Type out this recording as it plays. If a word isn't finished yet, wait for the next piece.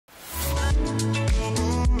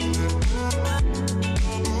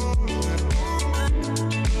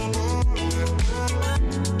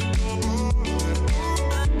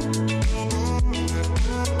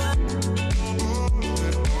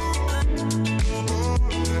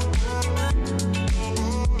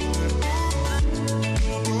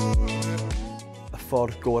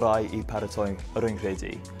ffordd gorau I paratoi rwy'n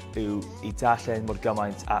credu yw I darllen mor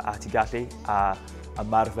gymaint a ti gallu a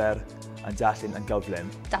ymarfer yn darllen yn gyflym.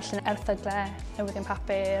 Darllen erthyglau, newyddion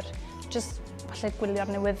papur, jyst falle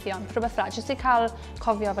gwylio'r newyddion, rhywbeth fel, jyst I cael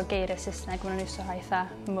cofio fel geiriau Saesneg mewn iwsioraethau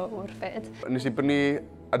mawr fyd. Nes I brynu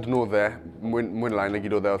adnoddau mwy lai na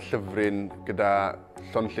gyd o o'r llyfryn gyda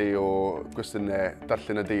llonllu o gwestiynau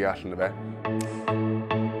darllen a deall yn y fe.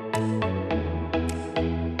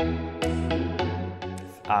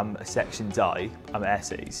 Am y section 2, am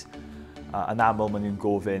essays, yn aml maen nhw'n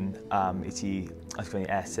gofyn I ti ysgrifennu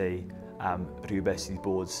essay am rhywbeth sydd wedi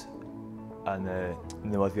bod yn y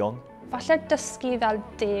newyddion. Falle dysgu fel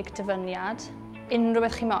 10 dyfyniad, unrhyw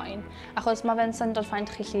beth chi moyn, achos mae fe'n syndod ffaint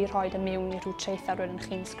chi lli rhoi y mewn I rhyw traethau rwy'n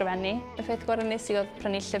chi'n sgrifennu. Y peth gorau nes I oedd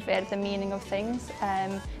prynu llyfr The Meaning of Things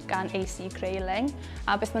gan A.C. Grayling,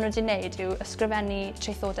 a beth maen nhw wedi gwneud yw ysgrifennu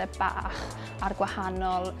traethodau bach ar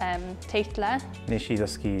gwahanol teitlau. Nes I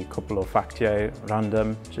ddysgu cwpl o ffactiau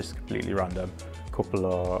random, just completely random,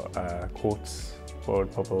 cwpl o quotes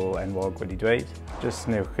bod pobl enwog wedi dweud.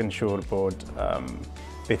 Just newch yn siŵr bod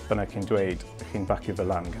beth bynnag chi'n dweud, chi'n bacio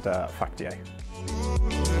fel lan gyda ffactiau.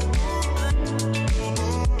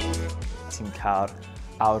 Ti'n cael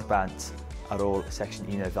awr bant ar ôl section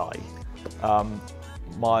 1 a 2.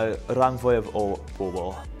 Mae rhan fwyaf o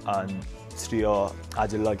bobl yn trio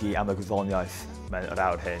adolygu am y gwyddoniaeth mewn yr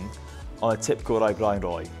awr hyn, ond y tip gorau brai'n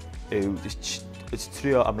rhoi yw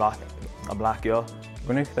trio ymlacio.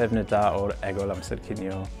 Gwnewch ddefnydd da o'r egol amser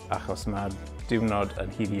cinio achos mae'r diwrnod yn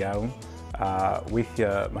hir iawn a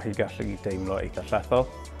weithiau mae chi gallu deimlo eitha llethol.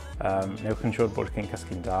 Newch yn siŵr bod chi'n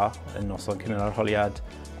casglu'n da yn noson cyn yr arholiad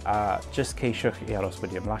a jyst ceisiwch I aros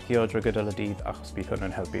wedi ymlacio drwy gydol y dydd achos bydd hwn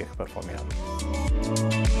yn helpu eich perfformiad.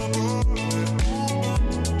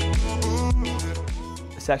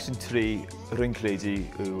 Section 3, rwy'n credu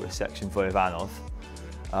yw y section fwyaf anodd.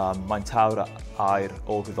 Mae'n tawr air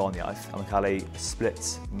o gwyddoniaeth a mae'n cael ei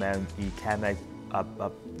split mewn I cemeg, a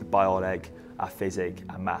bioleg, a ffisig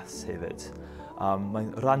a maths hefyd.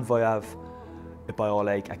 Mae'n rhan fwyaf y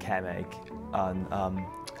bioleg a cemeg yn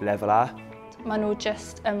lefel A. Maen nhw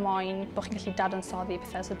jyst yn moyn bod chi'n gallu dadansoddi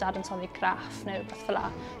pethau, so dadansoddi graff neu beth fel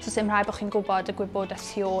la. So sim rhaid bod chi'n gwybod y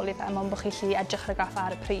gwybodaeth tu ôl I fe, ond bod chi'n gallu edrych ar y graff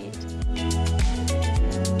ar y pryd.